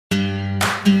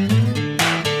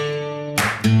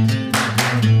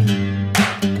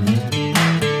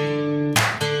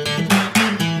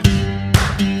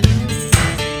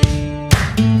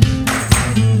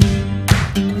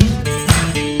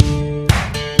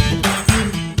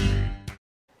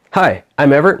Hi,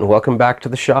 I'm Everett and welcome back to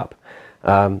the shop.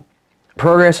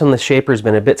 Progress on the shaper has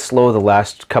been a bit slow the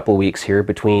last couple weeks here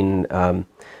between,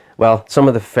 well, some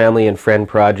of the family and friend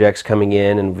projects coming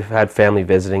in, and we've had family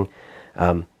visiting.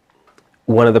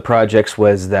 One of the projects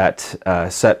was that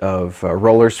set of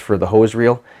rollers for the hose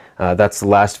reel. That's the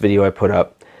last video I put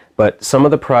up. But some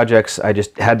of the projects I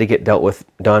just had to get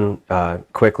done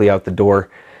quickly out the door.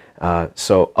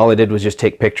 So all I did was just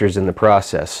take pictures in the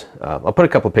process. I'll put a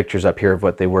couple pictures up here of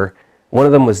what they were. One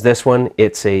of them was this one.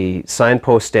 It's a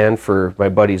signpost stand for my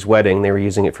buddy's wedding. They were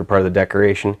using it for part of the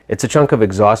decoration. It's a chunk of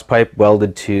exhaust pipe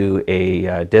welded to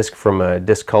a disc from a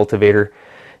disc cultivator,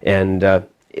 and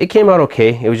it came out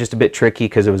okay. It was just a bit tricky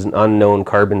because it was an unknown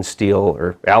carbon steel,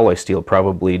 or alloy steel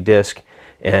probably, disc,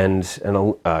 and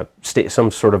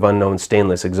some sort of unknown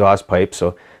stainless exhaust pipe,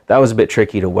 so that was a bit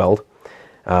tricky to weld.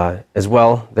 As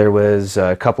well, there was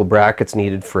a couple brackets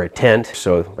needed for a tent,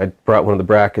 so I brought one of the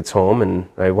brackets home and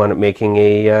I wound up making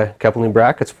a couple new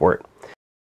brackets for it.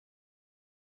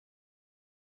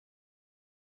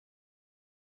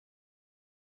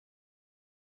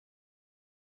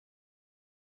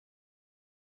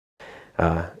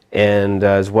 And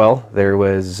as well, there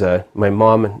was my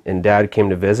mom and dad came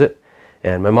to visit,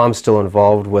 and my mom's still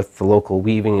involved with the local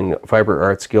weaving and fiber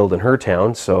arts guild in her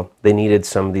town, so they needed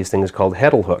some of these things called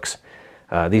heddle hooks.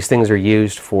 These things are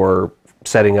used for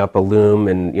setting up a loom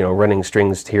and, you know, running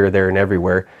strings here, there, and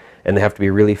everywhere, and they have to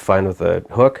be really fine with a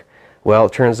hook. Well,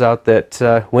 it turns out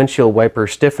that windshield wiper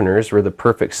stiffeners were the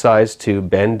perfect size to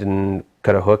bend and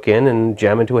cut a hook in and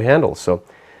jam into a handle, so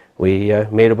we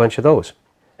made a bunch of those.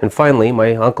 And finally,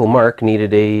 my Uncle Mark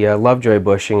needed a Lovejoy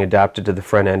bushing adapted to the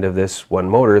front end of this one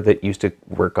motor that used to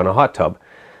work on a hot tub.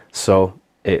 So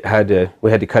we had to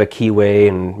cut a keyway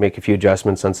and make a few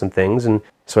adjustments on some things. And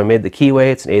so I made the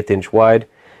keyway. It's an 1/8 inch wide,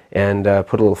 and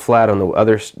put a little flat on the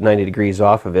other 90 degrees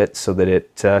off of it so that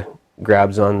it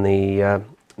grabs on the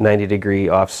 90-degree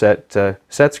offset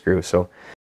set screw.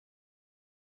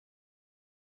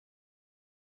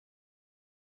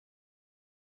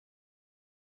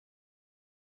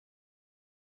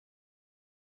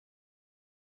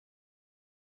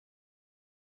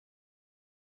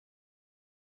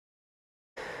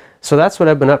 So that's what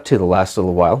I've been up to the last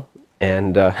little while,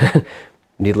 and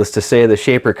needless to say, the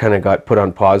shaper kind of got put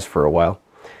on pause for a while.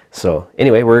 So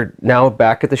anyway, we're now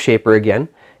back at the shaper again,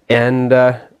 and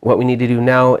what we need to do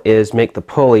now is make the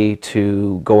pulley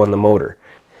to go on the motor.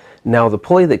 Now, the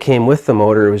pulley that came with the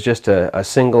motor was just a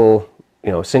single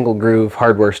groove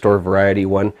hardware store variety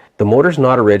one. The motor's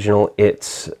not original.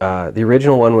 It's the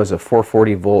original one was a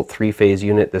 440 volt 3-phase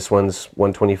unit. This one's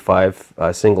 125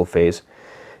 single phase.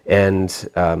 And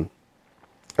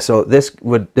so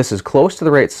this is close to the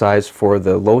right size for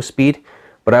the low speed,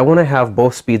 but I want to have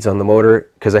both speeds on the motor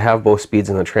because I have both speeds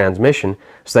in the transmission,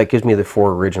 so that gives me the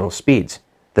 4 original speeds.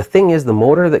 The thing is, the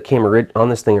motor that came on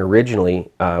this thing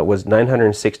originally was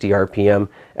 960 RPM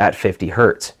at 50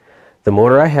 Hertz. The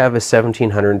motor I have is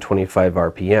 1725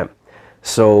 RPM.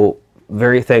 So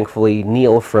very thankfully,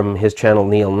 Neil from his channel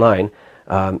Neil9,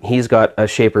 he's got a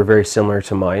shaper very similar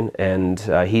to mine, and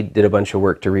he did a bunch of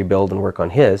work to rebuild and work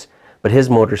on his, but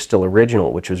his motor's still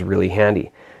original, which was really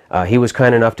handy. He was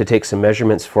kind enough to take some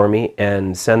measurements for me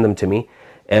and send them to me,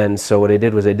 and so what I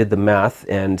did was I did the math,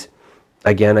 and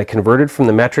again I converted from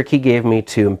the metric he gave me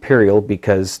to imperial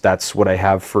because that's what I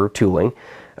have for tooling.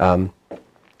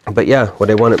 But yeah,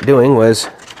 what I wound up doing was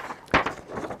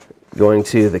going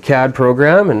to the CAD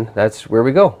program, and that's where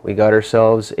we go. We got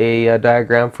ourselves a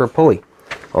diagram for a pulley.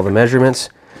 All the measurements,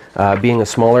 being a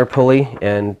smaller pulley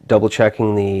and double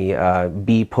checking the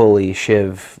B pulley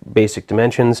sheave basic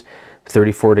dimensions,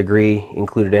 34 degree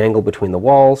included angle between the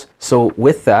walls. So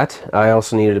with that, I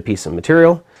also needed a piece of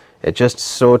material. It just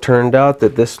so turned out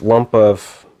that this lump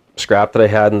of scrap that I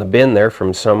had in the bin there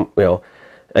from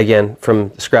again, from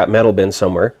the scrap metal bin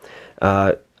somewhere,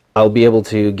 I'll be able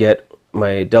to get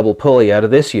my double pulley out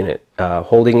of this unit.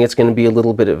 Holding it's going to be a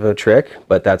little bit of a trick,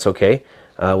 but that's okay.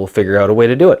 We'll figure out a way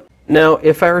to do it. Now,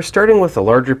 if I were starting with a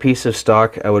larger piece of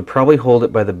stock, I would probably hold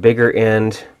it by the bigger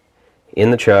end in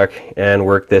the chuck and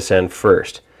work this end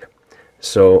first.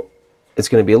 So it's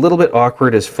going to be a little bit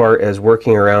awkward as far as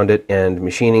working around it and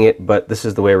machining it, but this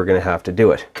is the way we're going to have to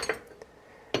do it.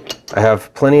 I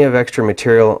have plenty of extra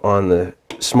material on the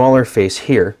smaller face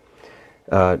here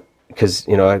because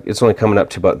it's only coming up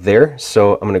to about there,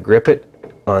 so I'm going to grip it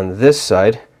on this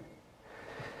side,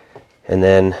 and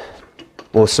then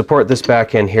we'll support this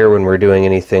back end here when we're doing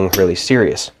anything really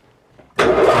serious.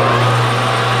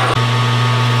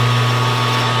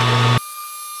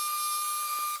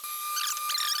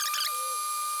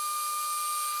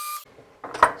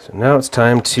 So now it's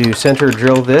time to center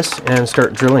drill this and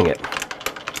start drilling it.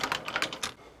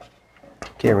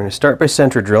 Okay, we're going to start by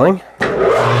center drilling.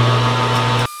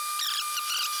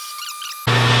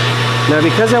 Now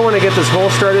because I want to get this hole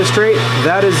started straight,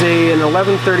 that is an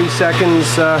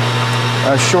 11/32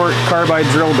 a short carbide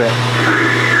drill bit.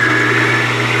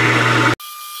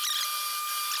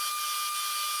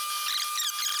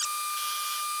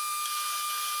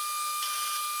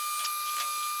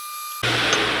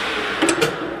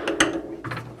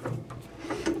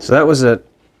 So that was a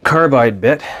carbide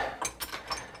bit,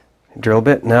 drill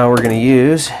bit. Now we're going to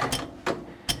use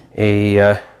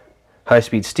a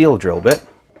high-speed steel drill bit.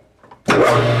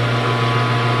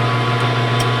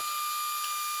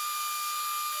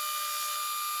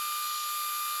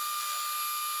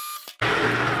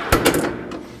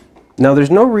 Now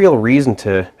there's no real reason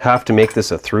to have to make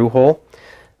this a through hole.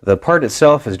 The part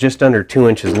itself is just under 2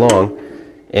 inches long,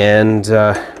 and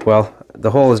well,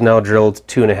 the hole is now drilled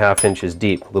 2.5 inches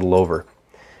deep, a little over.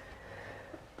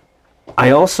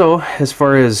 I also, as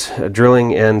far as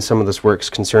drilling and some of this work is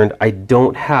concerned, I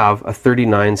don't have a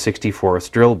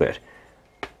 39/64 drill bit.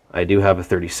 I do have a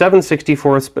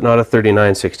 37/64, but not a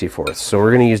 39/64. So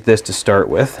we're going to use this to start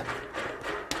with.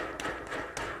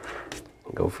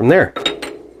 Go from there.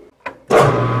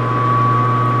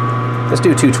 Let's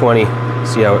do 220,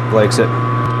 see how it likes it.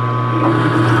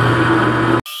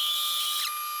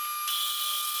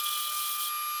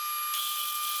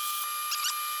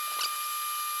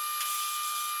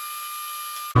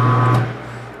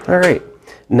 Alright,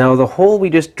 now the hole we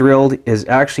just drilled is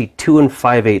actually 2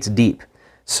 5/8 deep.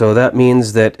 So that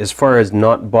means that as far as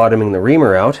not bottoming the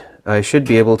reamer out, I should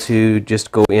be able to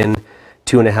just go in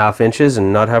 2.5 inches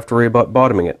and not have to worry about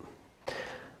bottoming it.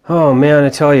 Oh man, I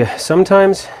tell you,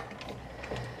 sometimes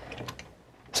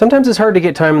it's hard to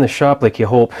get time in the shop like you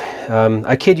hope.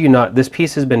 I kid you not, this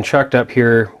piece has been chucked up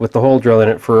here with the hole drill in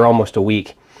it for almost a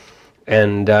week.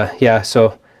 And yeah,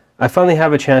 so I finally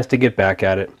have a chance to get back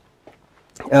at it.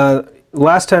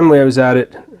 Last time we were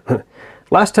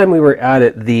at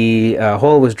it, the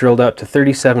hole was drilled out to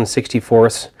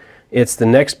 37/64. It's the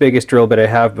next biggest drill bit I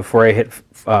have before I hit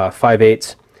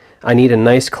 5/8. I need a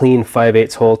nice clean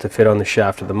 5/8 hole to fit on the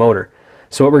shaft of the motor.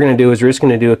 So what we're going to do is we're just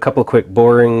going to do a couple quick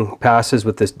boring passes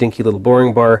with this dinky little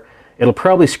boring bar. It'll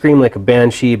probably scream like a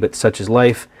banshee, but such is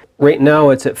life. Right now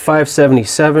it's at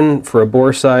 5/77 for a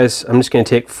bore size. I'm just going to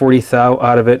take 40 thou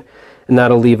out of it, and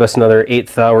that'll leave us another 8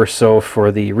 thou or so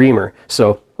for the reamer.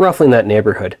 So roughly in that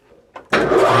neighborhood.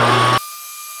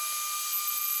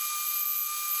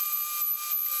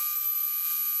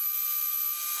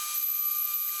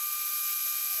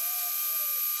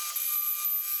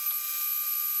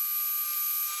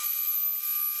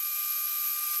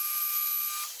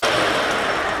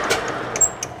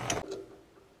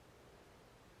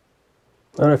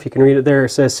 I don't know if you can read it there. It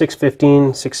says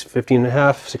 615, 615 and a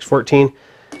half, 614.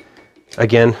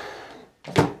 Again,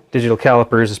 digital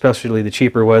calipers, especially the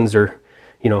cheaper ones, are,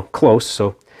 you know, close.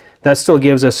 So that still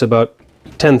gives us about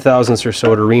 10 thousandths or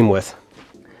so to ream with.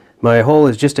 My hole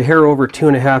is just a hair over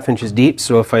 2.5 inches deep.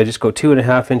 So if I just go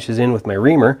 2.5 inches in with my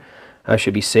reamer, I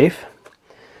should be safe.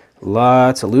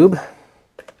 Lots of lube.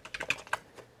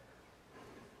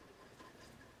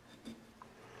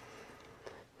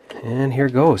 And here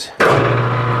goes.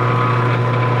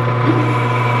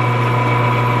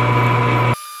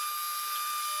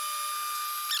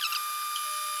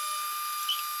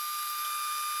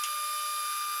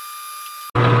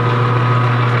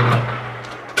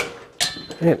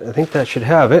 Right, I think that should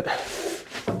have it.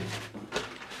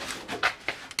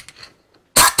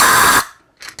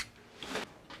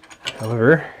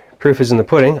 However, proof is in the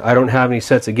pudding. I don't have any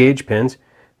sets of gauge pins,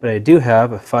 but I do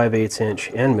have a 5/8 inch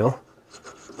end mill.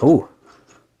 Oh,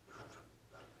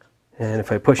 and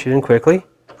if I push it in quickly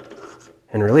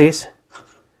and release,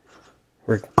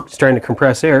 we're starting to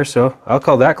compress air, so I'll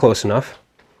call that close enough.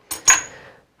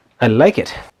 I like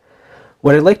it.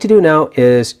 What I'd like to do now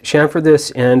is chamfer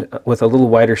this end with a little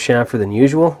wider chamfer than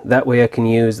usual. That way I can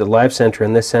use the live center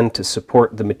on this end to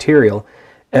support the material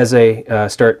as I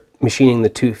start machining the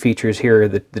two features here,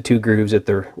 the two grooves at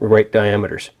the right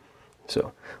diameters.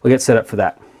 So we'll get set up for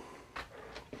that.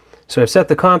 So I've set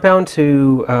the compound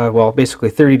to, well,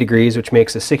 basically 30 degrees, which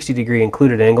makes a 60-degree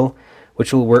included angle,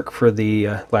 which will work for the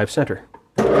live center.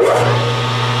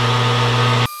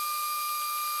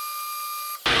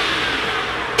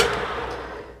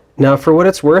 Now, for what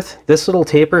it's worth, this little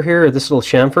taper here, or this little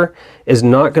chamfer, is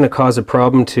not going to cause a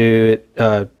problem to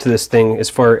this thing as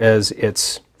far as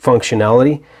its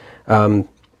functionality.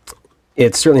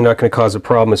 It's certainly not going to cause a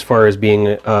problem as far as being,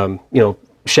 you know,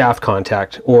 shaft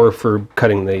contact or for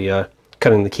cutting the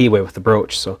keyway with the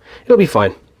broach, so it'll be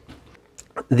fine.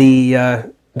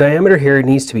 The diameter here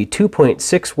needs to be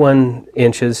 2.61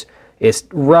 inches. It's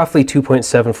roughly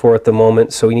 2.74 at the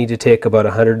moment, so we need to take about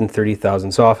 130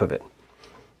 thousandths off of it.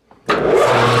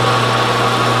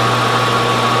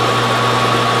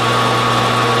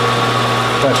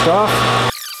 Touched off.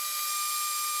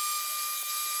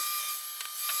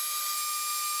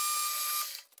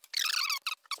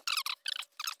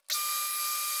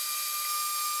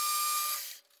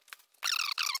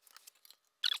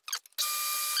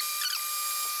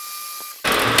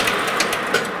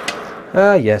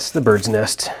 Ah, yes, the bird's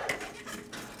nest.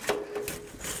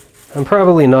 I'm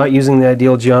probably not using the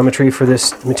ideal geometry for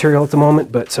this material at the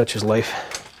moment, but such is life.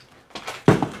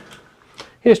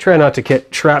 You just try not to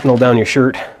get shrapnel down your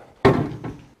shirt.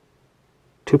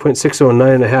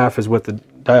 2.609.5 is what the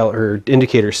dial or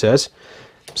indicator says,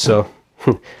 so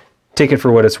take it for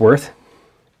what it's worth.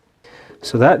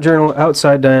 So that journal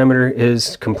outside diameter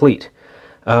is complete.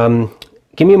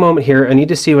 Give me a moment here. I need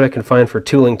to see what I can find for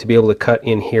tooling to be able to cut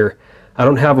in here. I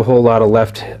don't have a whole lot of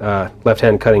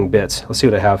left-hand cutting bits. Let's see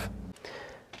what I have.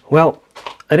 Well,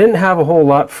 I didn't have a whole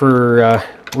lot for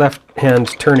left-hand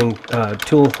turning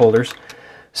tool holders.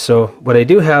 So what I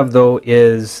do have though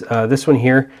is this one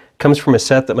here. Comes from a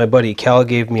set that my buddy Cal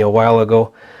gave me a while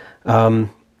ago.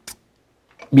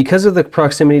 Because of the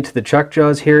proximity to the chuck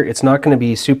jaws here, it's not going to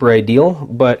be super ideal,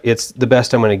 but it's the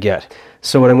best I'm going to get.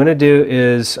 So what I'm going to do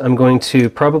is I'm going to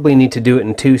probably need to do it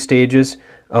in 2 stages.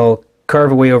 I'll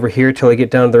carve away over here till I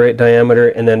get down to the right diameter,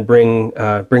 and then bring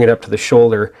it up to the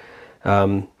shoulder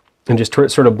and just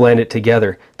sort of blend it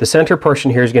together. The center portion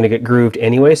here is going to get grooved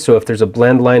anyway, so if there's a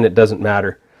blend line, it doesn't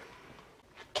matter.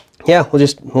 Yeah,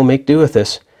 we'll make do with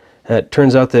this. It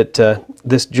turns out that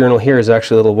this journal here is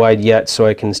actually a little wide yet, so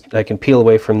I can peel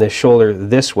away from this shoulder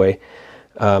this way.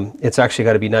 It's actually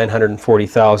got to be 940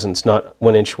 thousandths, not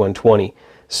 1 inch 120.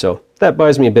 So that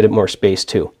buys me a bit more space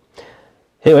too.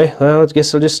 Anyway, well, I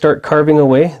guess I'll just start carving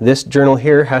away. This journal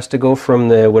here has to go from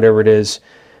the, whatever it is,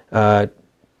 2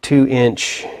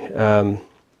 inch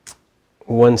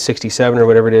 167 or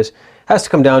whatever it is, has to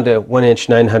come down to 1 inch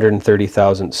 930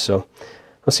 thousandths. So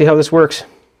let's see how this works.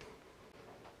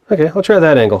 Okay, I'll try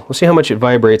that angle. We'll see how much it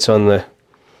vibrates on the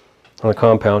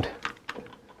compound.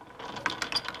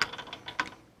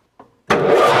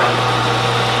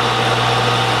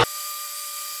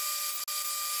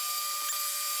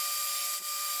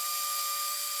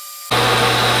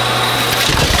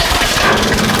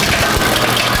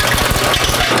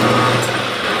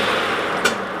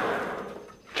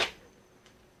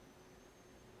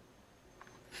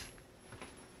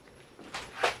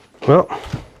 Well,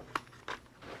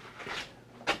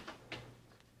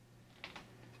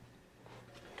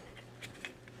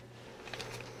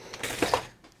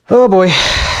 oh boy.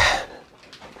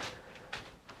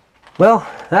 Well,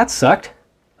 that sucked.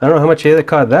 I don't know how much they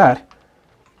caught that.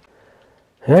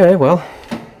 Alright, well.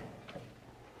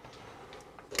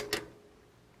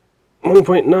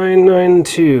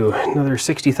 1.992. Another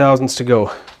 60 thousandths to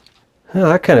go.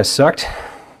 Well, that kind of sucked.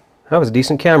 That was a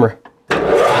decent camera.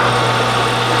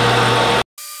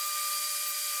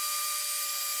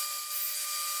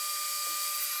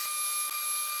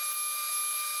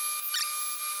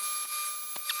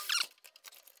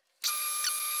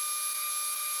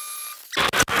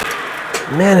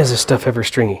 Man, is this stuff ever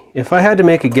stringy. If I had to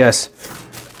make a guess,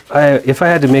 if I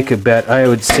had to make a bet, I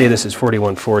would say this is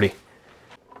 4140.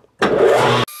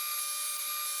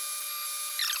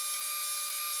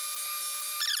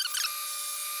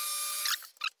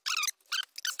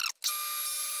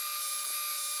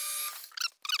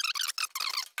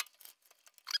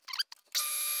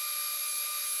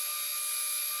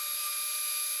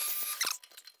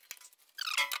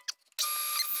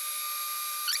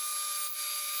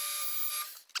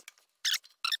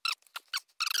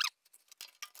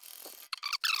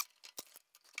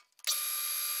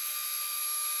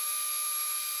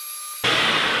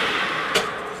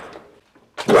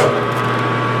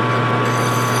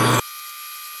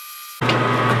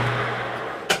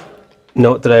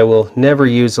 Note that I will never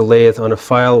use a lathe on a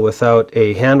file without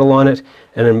a handle on it,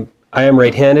 and I am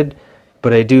right-handed,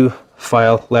 but I do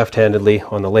file left-handedly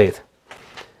on the lathe.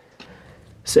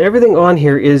 So everything on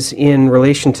here is in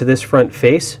relation to this front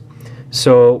face.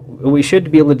 So what we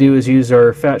should be able to do is use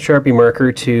our fat Sharpie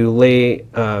marker to lay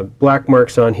black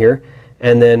marks on here,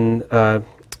 and then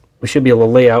we should be able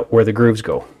to lay out where the grooves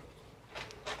go.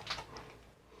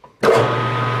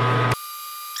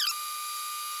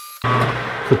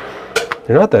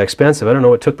 They're not that expensive. I don't know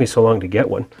what took me so long to get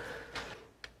one.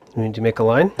 We need to make a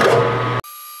line.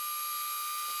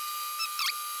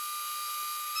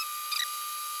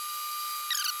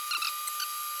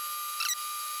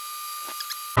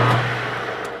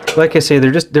 Like I say,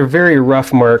 they're very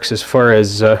rough marks as far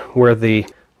as where the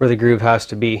groove has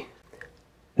to be.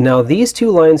 Now these two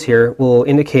lines here will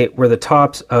indicate where the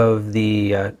tops of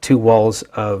the two walls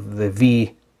of the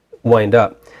V wind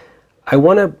up. I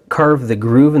want to carve the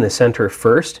groove in the center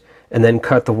first and then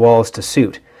cut the walls to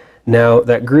suit. Now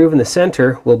that groove in the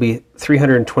center will be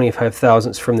 325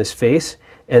 thousandths from this face,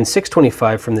 and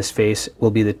 625 from this face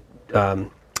will be the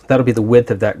that'll be the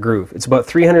width of that groove. It's about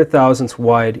 300 thousandths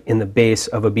wide in the base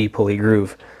of a B pulley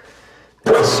groove.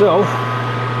 So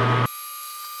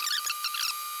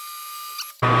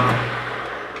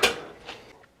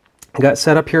I got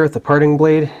set up here with the parting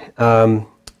blade. What I'm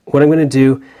going to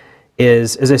do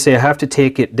is, as I say, I have to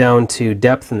take it down to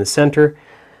depth in the center.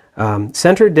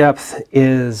 Center depth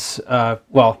is,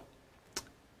 well,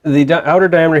 the outer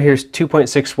diameter here is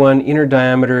 2.61, inner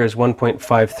diameter is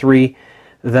 1.53.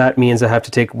 That means I have to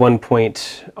take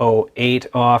 1.08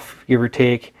 off, give or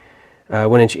take,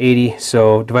 1 inch 80,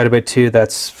 so divided by 2,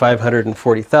 that's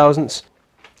 540 thousandths.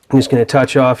 I'm just going to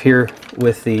touch off here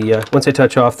with the, once I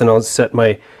touch off, then I'll set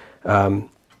my,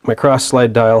 my cross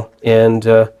slide dial, and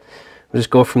we'll just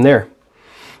go from there.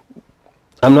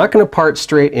 I'm not going to part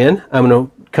straight in. I'm going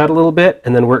to cut a little bit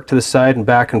and then work to the side and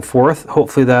back and forth.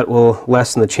 Hopefully that will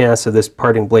lessen the chance of this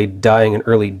parting blade dying an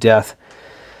early death.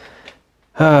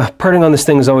 Parting on this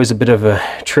thing is always a bit of a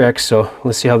trick, so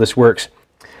let's see how this works.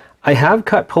 I have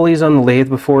cut pulleys on the lathe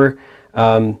before.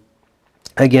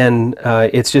 Again,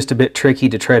 it's just a bit tricky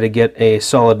to try to get a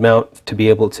solid mount to be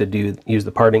able to use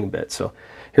the parting bit. So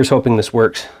here's hoping this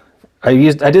works. I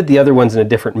did the other ones in a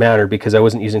different manner because I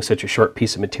wasn't using such a short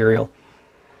piece of material.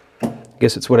 I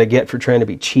guess it's what I get for trying to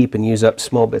be cheap and use up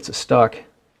small bits of stock.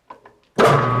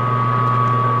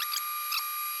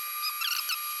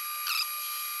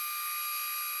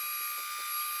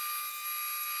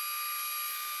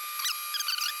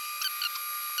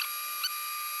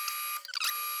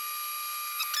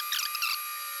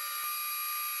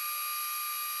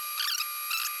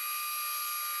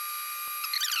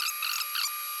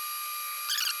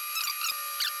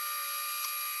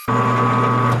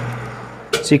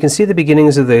 So you can see the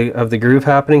beginnings of the groove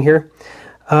happening here.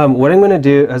 What I'm going to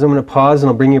do is I'm going to pause and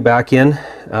I'll bring you back in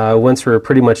once we're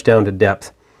pretty much down to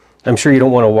depth. I'm sure you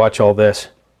don't want to watch all this.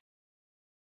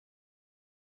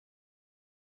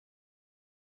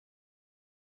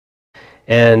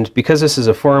 And because this is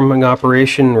a forming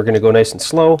operation, we're going to go nice and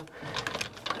slow.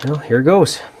 Well, here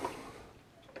goes.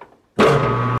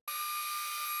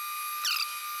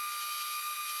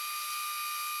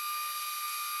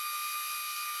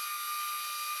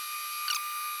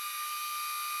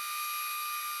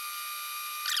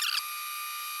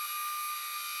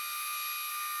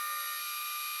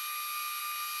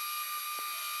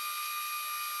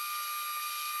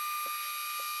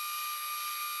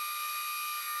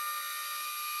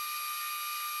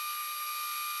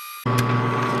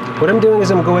 What I'm doing is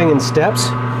I'm going in steps.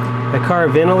 I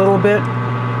carve in a little bit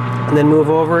and then move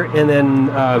over, and then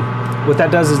what that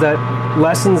does is that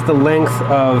lessens the length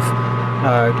of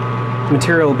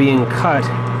material being cut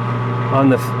on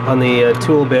the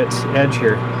tool bit edge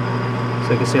here.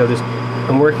 So you can see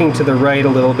I'm working to the right a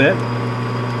little bit.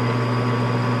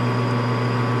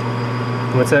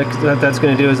 What that's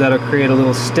going to do is that'll create a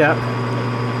little step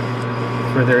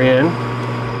further in.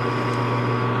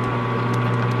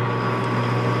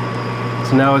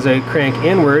 So now as I crank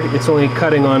inward, it's only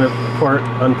cutting on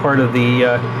part of the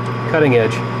cutting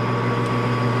edge.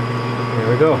 There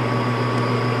we go.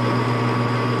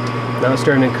 Now it's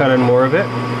starting to cut on more of it.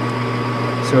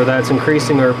 So that's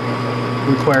increasing our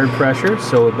required pressure,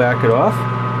 so we'll back it off.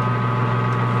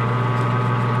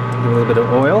 Do a little bit of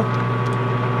oil.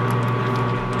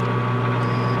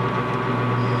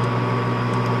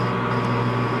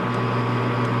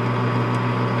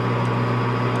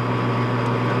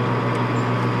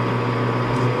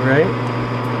 Right.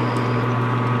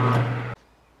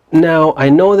 Now, I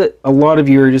know that a lot of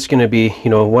you are just going to be,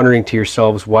 wondering to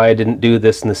yourselves why I didn't do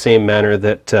this in the same manner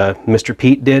that Mr.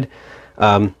 Pete did.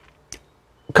 A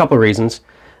couple of reasons.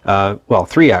 Well,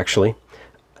 3 actually.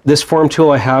 This form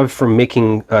tool I have from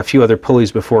making a few other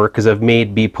pulleys before, because I've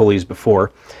made B pulleys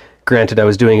before. Granted, I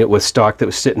was doing it with stock that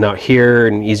was sitting out here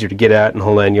and easier to get at and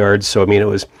whole 9 yards, so I mean it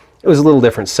was a little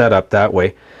different setup that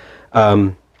way.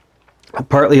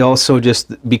 Partly also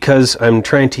just because I'm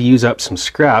trying to use up some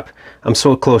scrap, I'm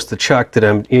so close to Chuck that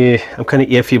I'm kind of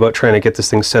iffy about trying to get this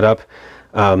thing set up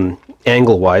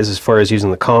angle-wise as far as using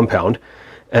the compound.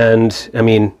 And I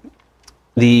mean,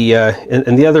 the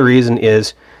other reason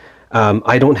is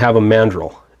I don't have a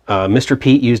mandrel. Mr.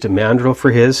 Pete used a mandrel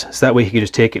for his, so that way he could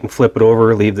just take it and flip it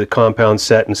over, leave the compound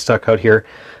set and stuck out here.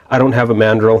 I don't have a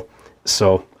mandrel,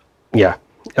 so yeah,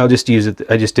 I'll just use it.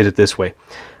 I just did it this way.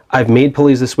 I've made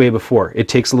pulleys this way before. It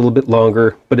takes a little bit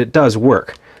longer, but it does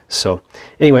work. So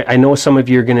anyway, I know some of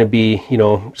you are going to be, you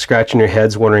know, scratching your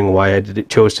heads wondering why I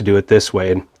chose to do it this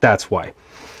way, and that's why.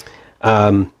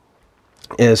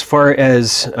 As far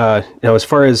as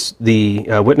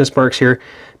the witness marks here,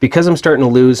 because I'm starting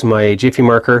to lose my Jiffy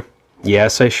marker,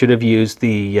 yes, I should have used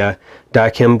the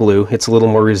Dachem blue. It's a little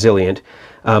more resilient.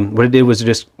 What I did was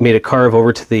just made a carve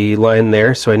over to the line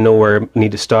there, so I know where I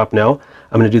need to stop now.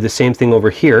 I'm going to do the same thing over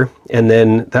here, and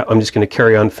then I'm just going to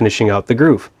carry on finishing out the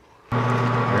groove.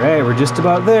 Alright, we're just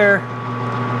about there.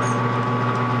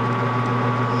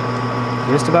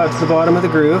 Just about to the bottom of the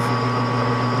groove.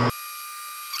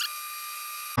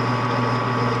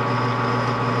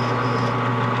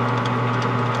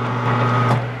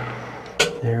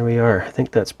 There we are. I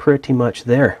think that's pretty much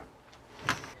there.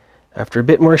 After a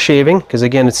bit more shaving, because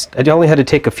again, I only had to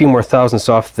take a few more thousandths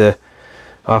off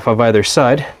of either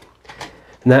side.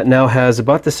 And that now has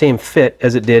about the same fit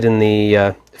as it did in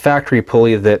the factory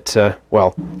pulley that,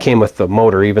 well, came with the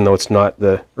motor, even though it's not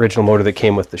the original motor that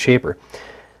came with the shaper.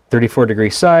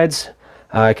 34-degree sides.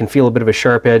 I can feel a bit of a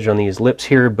sharp edge on these lips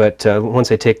here, but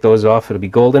once I take those off, it'll be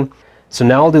golden. So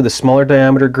now I'll do the smaller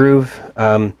diameter groove.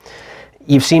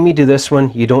 You've seen me do this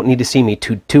one. You don't need to see me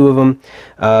do two of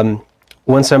them.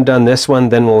 Once I'm done this one,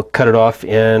 then we'll cut it off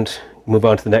and move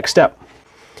on to the next step.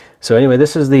 So anyway,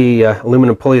 this is the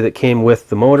aluminum pulley that came with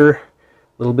the motor. A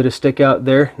little bit of stick out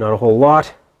there, not a whole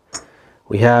lot.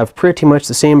 We have pretty much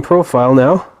the same profile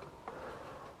now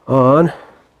on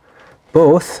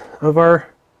both of our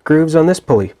grooves on this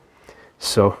pulley.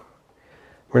 So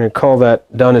we're going to call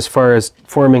that done as far as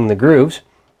forming the grooves.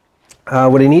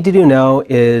 What I need to do now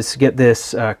is get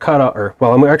this cut off, or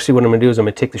well, actually what I'm going to do is I'm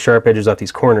going to take the sharp edges off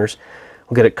these corners.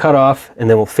 We'll get it cut off and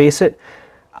then we'll face it.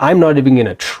 I'm not even going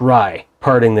to try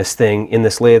parting this thing in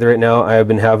this lathe right now. I've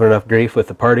been having enough grief with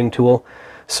the parting tool.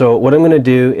 So what I'm going to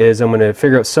do is I'm going to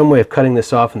figure out some way of cutting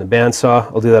this off in the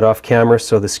bandsaw. I'll do that off camera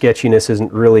so the sketchiness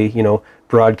isn't really, you know,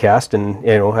 broadcast, and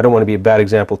you know, I don't want to be a bad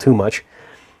example too much.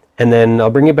 And then I'll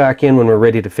bring it back in when we're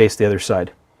ready to face the other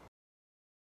side.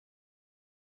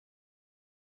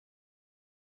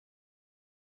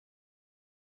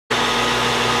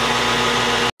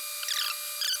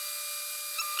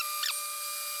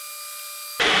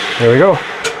 There we go.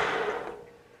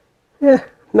 Yeah,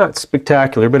 not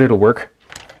spectacular, but it'll work.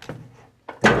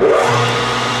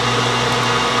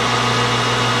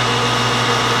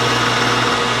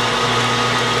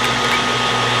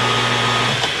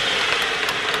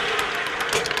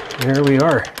 There we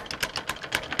are.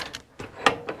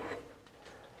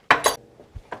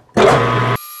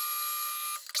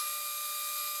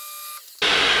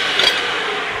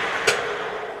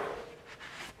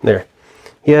 There.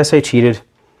 Yes, I cheated.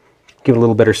 Give it a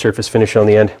little better surface finish on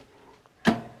the end.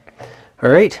 All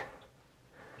right.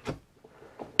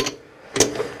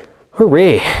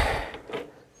 Hooray.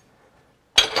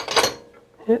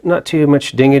 Yeah, not too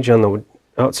much dingage on the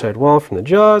outside wall from the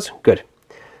jaws. Good.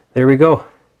 There we go.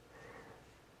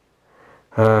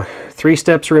 3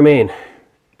 steps remain.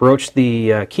 Broach the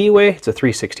keyway. It's a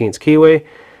 3/16 keyway.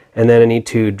 And then I need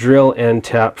to drill and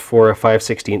tap for a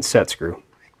 5/16 set screw.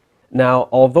 Now,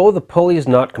 although the pulley is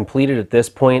not completed at this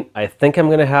point, I think I'm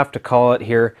going to have to call it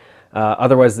here.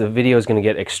 Otherwise, the video is going to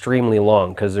get extremely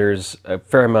long because there's a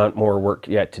fair amount more work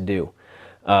yet to do.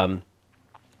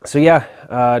 So yeah,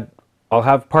 I'll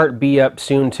have part B up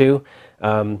soon too.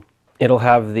 It'll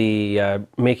have the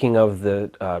making of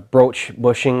the broach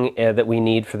bushing that we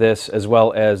need for this, as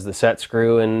well as the set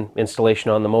screw and installation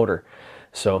on the motor.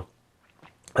 So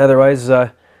otherwise,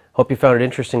 hope you found it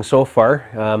interesting so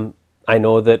far. I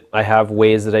know that I have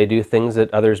ways that I do things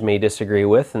that others may disagree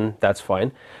with, and that's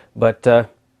fine. But,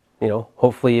 you know,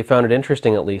 hopefully you found it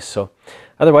interesting at least. So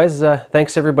otherwise,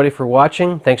 thanks everybody for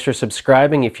watching. Thanks for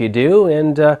subscribing if you do,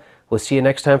 and we'll see you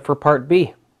next time for part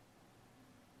B.